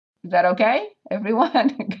Is that okay,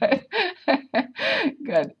 everyone? Good.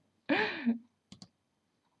 Good.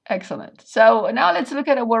 Excellent. So now let's look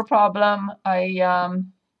at a word problem. Okay,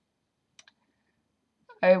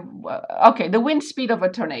 the wind speed of a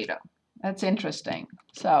tornado. That's interesting.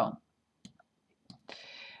 So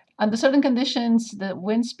under certain conditions, the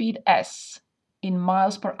wind speed S in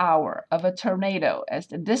miles per hour of a tornado as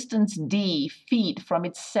the distance d feet from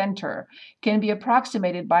its center can be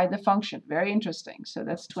approximated by the function. Very interesting. So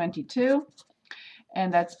that's 22.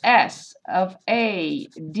 And that's S of A,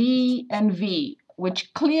 D, and V,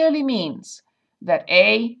 which clearly means that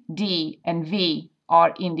A, D, and V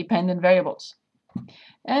are independent variables.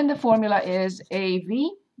 And the formula is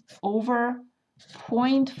AV over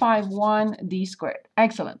 0.51 d squared.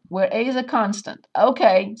 Excellent. Where a is a constant.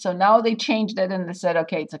 Okay, so now they changed it and they said,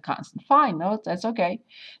 okay, it's a constant. Fine, no, that's okay.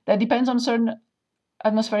 That depends on certain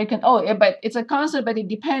atmospheric, but it's a constant, but it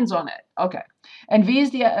depends on it. Okay. And V is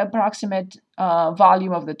the approximate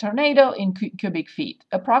volume of the tornado in cubic feet.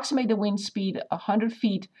 Approximate the wind speed 100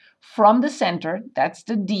 feet from the center. That's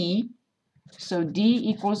the D. So D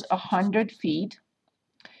equals 100 feet.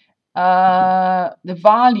 The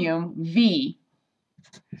volume V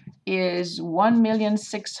is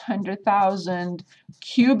 1,600,000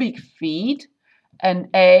 cubic feet, and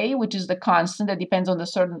A, which is the constant that depends on the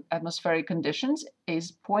certain atmospheric conditions,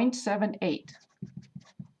 is 0.78.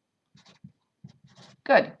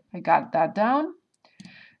 Good, I got that down.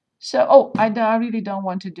 So, I really don't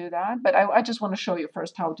want to do that, but I just want to show you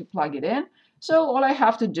first how to plug it in. So all I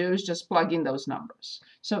have to do is just plug in those numbers.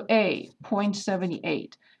 So A,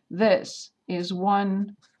 0.78. This is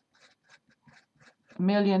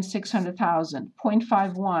 1,600,000,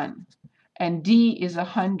 0.51, and D is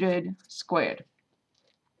 100 squared.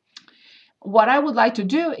 What I would like to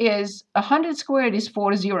do is 100 squared is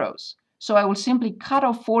 4 zeros. So I will simply cut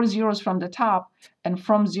off 4 zeros from the top and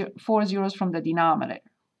 4 zeros from the denominator.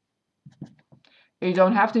 You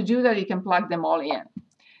don't have to do that. You can plug them all in.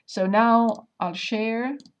 So now I'll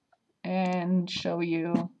share and show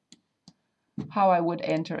you how I would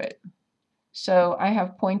enter it. So I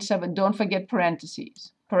have 0.7. Don't forget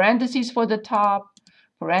parentheses. Parentheses for the top,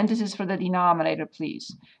 parentheses for the denominator,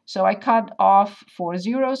 please. So I cut off 4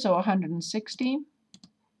 zeros, so 160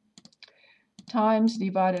 times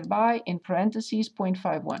divided by, in parentheses,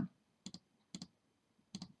 0.51.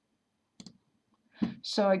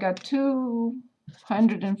 So I got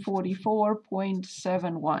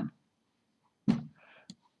 244.71.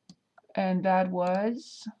 And that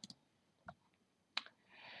was,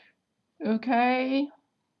 okay,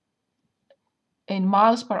 in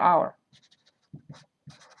miles per hour.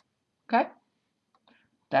 Okay?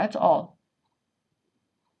 That's all.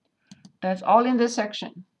 That's all in this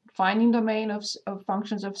section. Finding domain of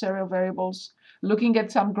functions of several variables, looking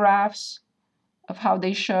at some graphs of how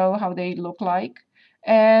they show, how they look like,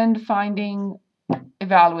 and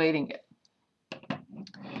evaluating it.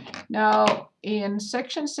 Now, in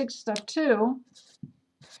section 6.2,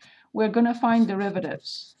 we're going to find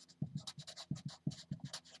derivatives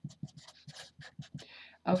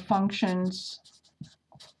of functions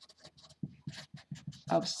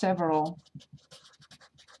of several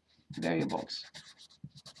variables.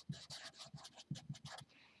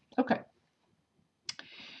 Okay.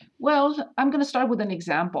 Well, I'm going to start with an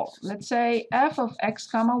example. Let's say f of x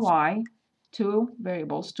comma y, two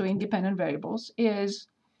independent variables, is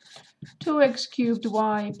 2x cubed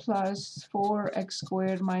y plus 4x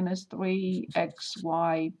squared minus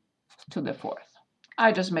 3xy to the fourth.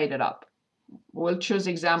 I just made it up. We'll choose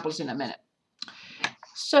examples in a minute.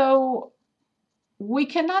 So we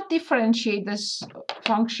cannot differentiate this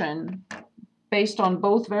function based on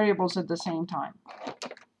both variables at the same time.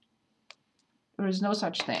 There is no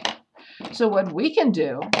such thing. So what we can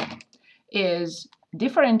do is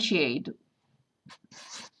differentiate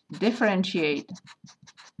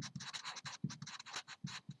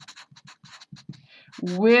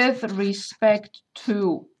with respect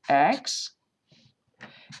to x,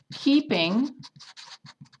 keeping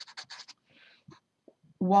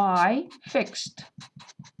y fixed,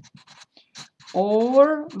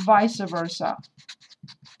 or vice versa.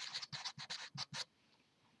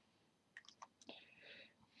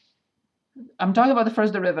 I'm talking about the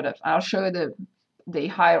first derivative. I'll show you the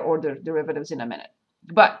higher order derivatives in a minute.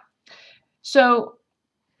 But so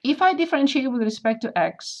if I differentiate with respect to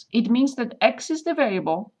x, it means that x is the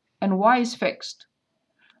variable and y is fixed,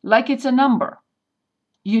 like it's a number.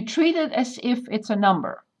 You treat it as if it's a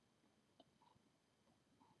number.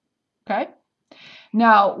 Okay?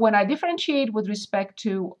 Now, when I differentiate with respect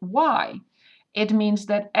to y, it means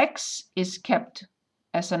that x is kept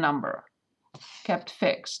as a number, kept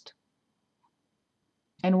fixed.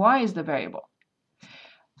 and y is the variable.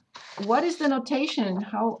 What is the notation?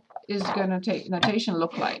 How is going to notation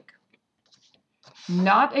look like?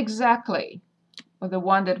 Not exactly the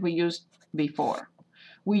one that we used before.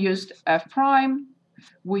 We used f prime,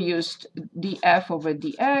 we used df over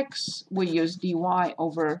dx, we used dy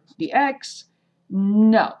over dx.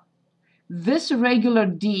 No, this regular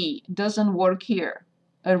d doesn't work here.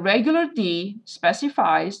 A regular d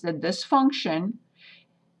specifies that this function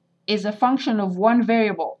is a function of one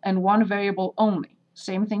variable and one variable only.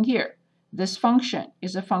 Same thing here. This function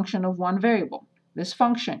is a function of one variable. This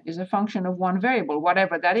function is a function of one variable,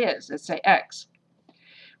 whatever that is, let's say x.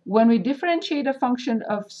 When we differentiate a function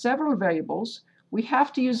of several variables, we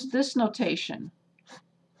have to use this notation.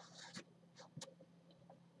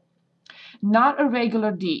 Not a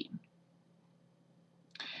regular d.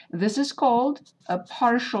 This is called a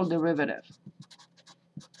partial derivative.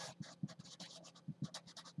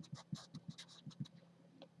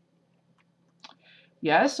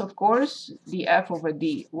 Yes, of course, df over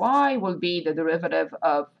dy will be the derivative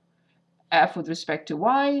of f with respect to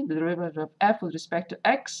y, the derivative of f with respect to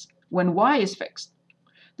x when y is fixed.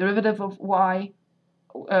 Derivative of y,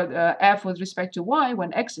 f with respect to y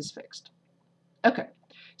when x is fixed. Okay,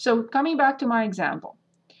 so coming back to my example,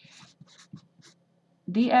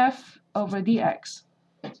 df over dx.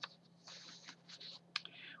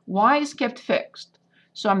 Y is kept fixed.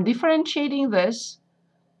 So I'm differentiating this,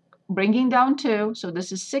 bringing down 2, so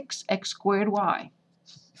this is 6x squared y.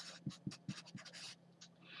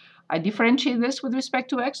 I differentiate this with respect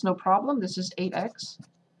to x, no problem, this is 8x.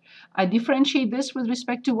 I differentiate this with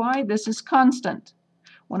respect to y, this is constant.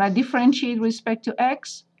 When I differentiate with respect to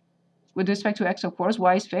x, of course,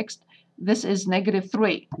 y is fixed, this is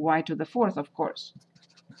 -3, y to the 4th, of course.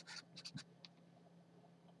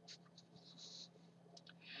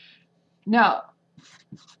 Now,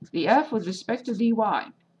 the f with respect to dy.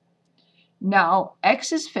 Now,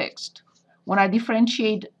 x is fixed. When I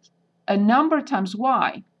differentiate a number times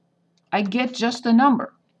y, I get just a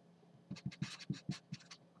number.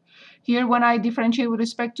 Here, when I differentiate with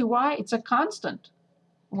respect to y, it's a constant.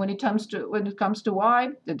 When it comes to y,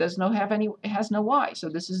 it has no y, so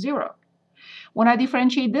this is 0. When I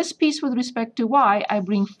differentiate this piece with respect to y, I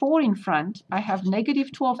bring 4 in front. I have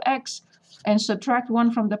 -12x and subtract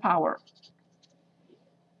 1 from the power.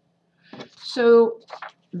 So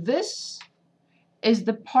this is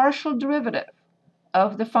the partial derivative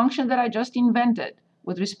of the function that I just invented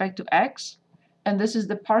with respect to x, and this is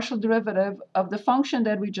the partial derivative of the function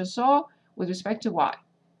that we just saw with respect to y.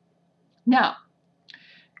 Now,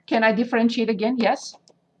 can I differentiate again? Yes.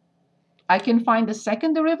 I can find the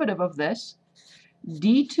second derivative of this,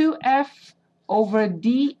 d2f over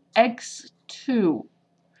dx2.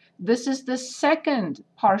 This is the second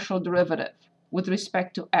partial derivative with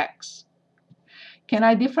respect to x. Can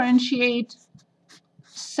I differentiate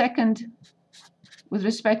second with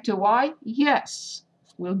respect to y? Yes,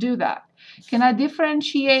 we'll do that. Can I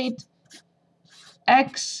differentiate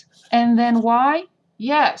x and then y?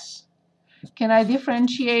 Yes. Can I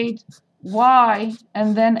differentiate y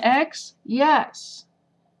and then x? Yes.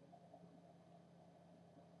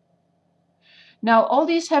 Now, all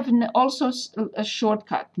these have also a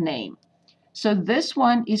shortcut name. So this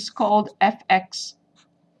one is called fx.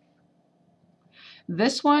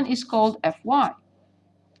 This one is called fy.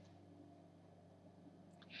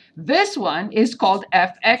 This one is called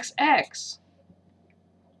fxx.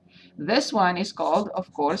 This one is called,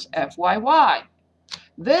 of course, fyy.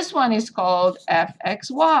 This one is called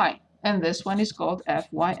fxy. And this one is called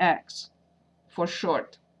fyx for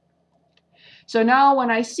short. So now when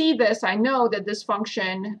I see this, I know that this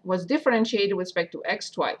function was differentiated with respect to x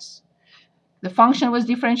twice. The function was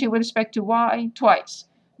differentiated with respect to y twice.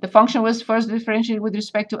 The function was first differentiated with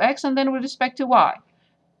respect to x and then with respect to y.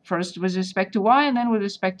 First with respect to y and then with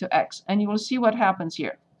respect to x. And you will see what happens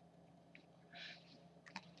here.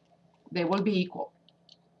 They will be equal.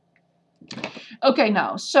 Okay,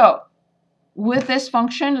 now, so with this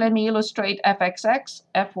function, let me illustrate fxx,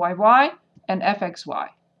 fyy, and fxy.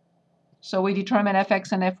 So we determine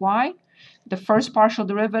fx and fy. The first partial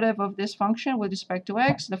derivative of this function with respect to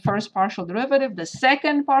x, the first partial derivative, the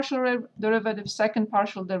second partial derivative, second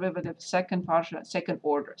partial derivative, second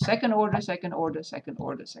order.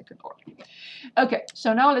 Okay,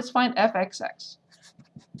 so now let's find fxx.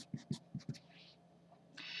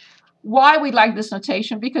 Why we like this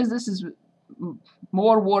notation? Because this is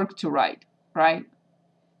more work to write, right?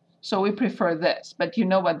 So we prefer this, but you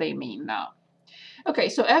know what they mean now. Okay,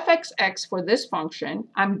 so fxx for this function,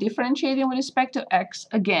 I'm differentiating with respect to x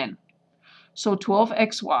again. So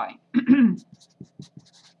 12xy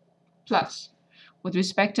plus, with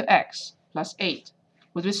respect to x, plus 8.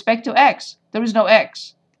 With respect to x, there is no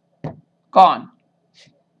x. Gone.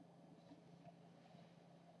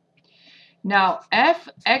 Now,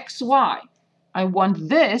 fxy, I want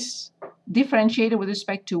this differentiated with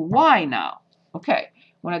respect to y now. Okay,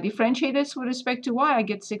 when I differentiate this with respect to y, I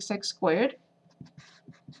get 6x squared.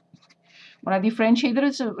 When I differentiate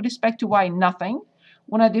this with respect to y, nothing.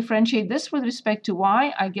 When I differentiate this with respect to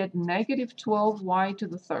y, I get negative 12y to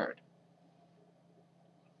the third.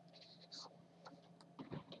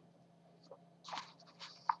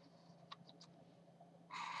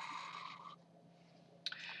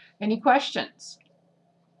 Any questions?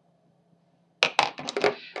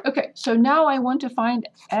 Okay, so now I want to find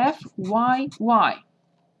fyy.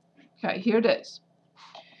 Okay, here it is.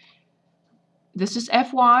 This is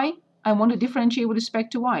fy. I want to differentiate with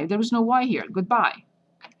respect to y. There is no y here. Goodbye.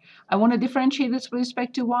 I want to differentiate this with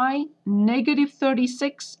respect to y. Negative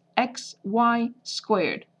 36xy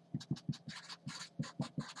squared.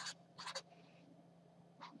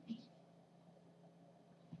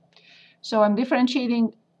 So I'm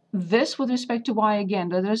differentiating this with respect to y again.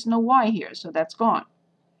 There's no y here, so that's gone.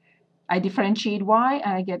 I differentiate y,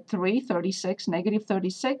 and I get 36, negative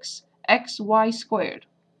 36 xy squared.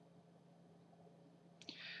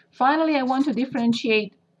 Finally, I want to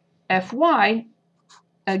differentiate fy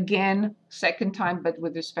again, second time, but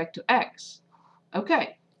with respect to x.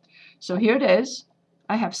 Okay, so here it is.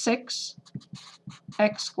 I have 6x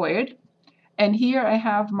squared, and here I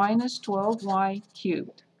have minus 12y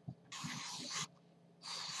cubed.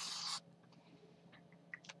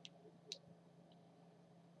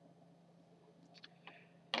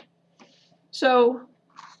 So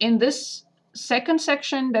in this second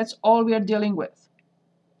section, that's all we are dealing with.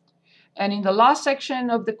 And in the last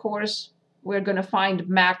section of the course, we're going to find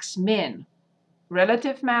max min,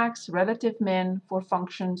 relative max, relative min for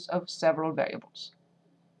functions of several variables.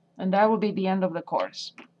 And that will be the end of the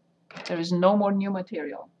course. There is no more new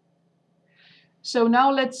material. So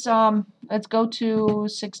now let's go to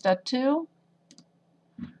 6.2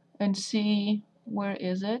 and see, where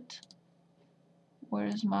is it? Where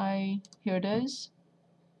is my, here it is,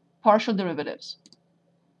 partial derivatives.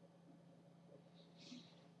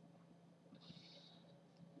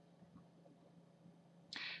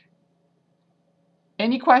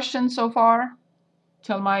 Any questions so far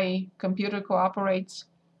till my computer cooperates?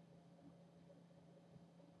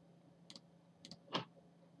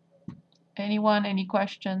 Anyone, any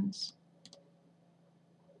questions?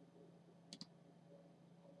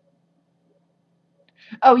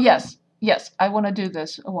 Oh, yes, I want to do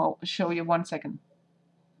this. Well, show you 1 second.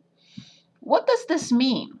 What does this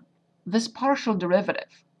mean? This partial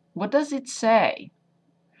derivative, what does it say?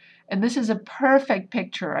 And this is a perfect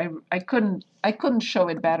picture. I couldn't show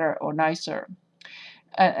it better or nicer.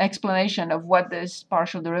 An explanation of what these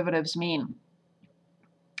partial derivatives mean.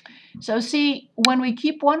 So see, when we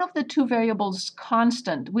keep one of the two variables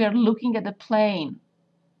constant, we are looking at the plane.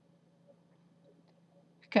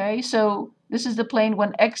 Okay, so this is the plane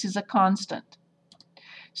when x is a constant.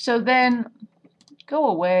 So then, go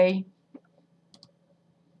away.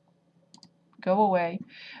 Go away.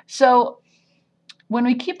 So when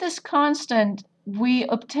we keep this constant, we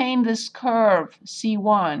obtain this curve,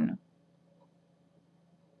 C1.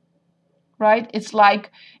 Right? It's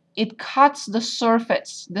like it cuts the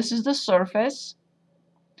surface. This is the surface.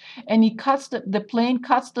 And it cuts the plane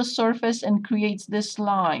cuts the surface and creates this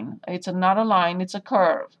line. It's not a line, it's a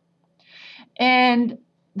curve. And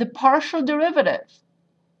the partial derivative,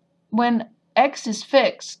 when x is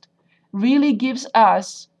fixed, really gives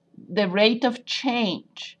us the rate of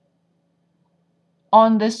change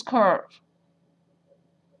on this curve.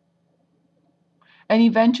 And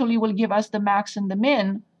eventually will give us the max and the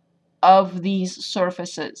min of these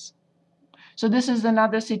surfaces. So this is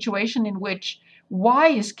another situation in which y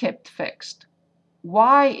is kept fixed.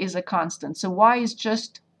 Y is a constant, so y is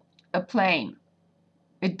just a plane.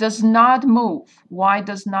 It does not move. Y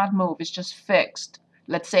does not move, it's just fixed.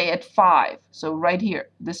 Let's say at 5. So right here,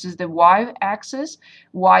 this is the y-axis,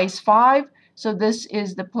 y is 5, so this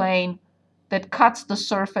is the plane that cuts the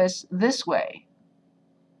surface this way.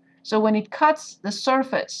 So when it cuts the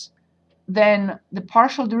surface, then the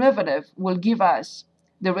partial derivative will give us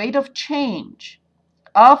the rate of change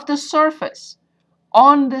of the surface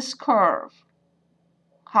on this curve.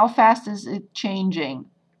 How fast is it changing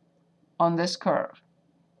on this curve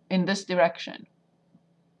in this direction?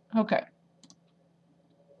 Okay.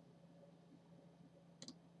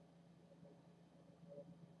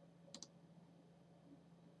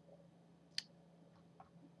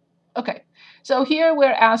 Okay, so here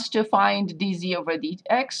we're asked to find dz over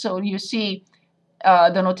dx. So you see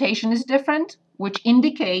the notation is different. which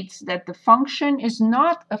indicates that the function is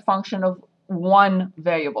not a function of one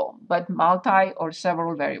variable, but multi or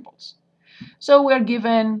several variables. So we're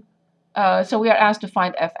given, so we are asked to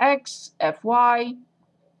find fx, fy,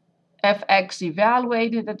 fx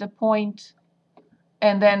evaluated at the point,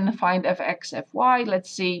 and then find fx, fy. Let's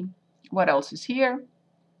see what else is here.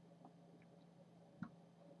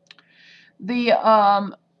 The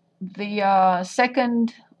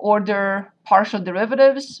second order partial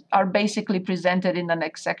derivatives are basically presented in the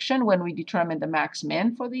next section when we determine the max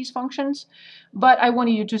min for these functions, but I want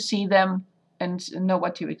you to see them and know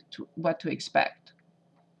what to expect.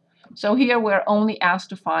 So here we're only asked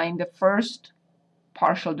to find the first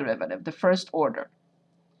partial derivative, the first order.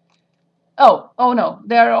 Oh no,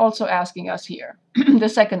 they're also asking us here the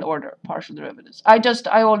second order partial derivatives. I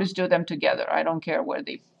always do them together. I don't care where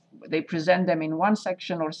they present them in one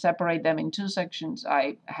section or separate them in two sections.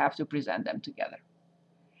 I have to present them together.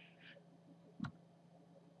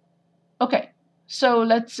 Okay, so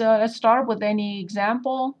let's start with any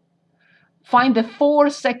example. Find the 4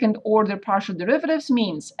 second order partial derivatives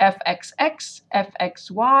means fxx,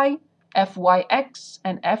 fxy, fyx,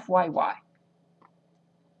 and fyy.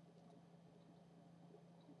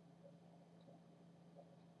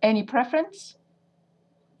 Any preference?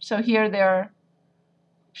 So here they're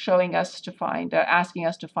showing us to find, asking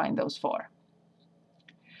us to find those 4.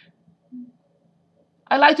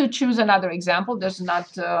 I like to choose another example, just not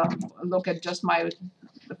look at just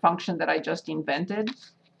the function that I just invented.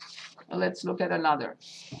 Let's look at another.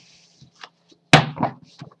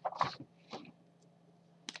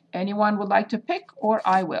 Anyone would like to pick, or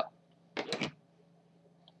I will?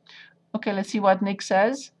 Okay, let's see what Nick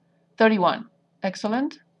says. 31.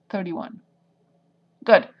 Excellent. 31.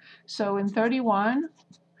 Good. So in 31,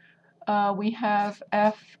 we have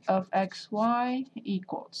f of xy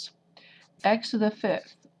equals x to the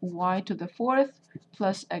 5th, y to the 4th,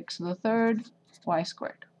 plus x to the 3rd, y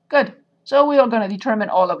squared. Good. So we are going to determine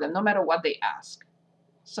all of them, no matter what they ask.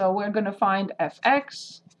 So we're going to find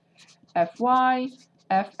fx, fy,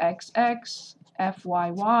 fxx,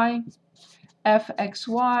 fyy,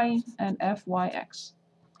 fxy, and fyx.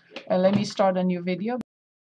 And let me start a new video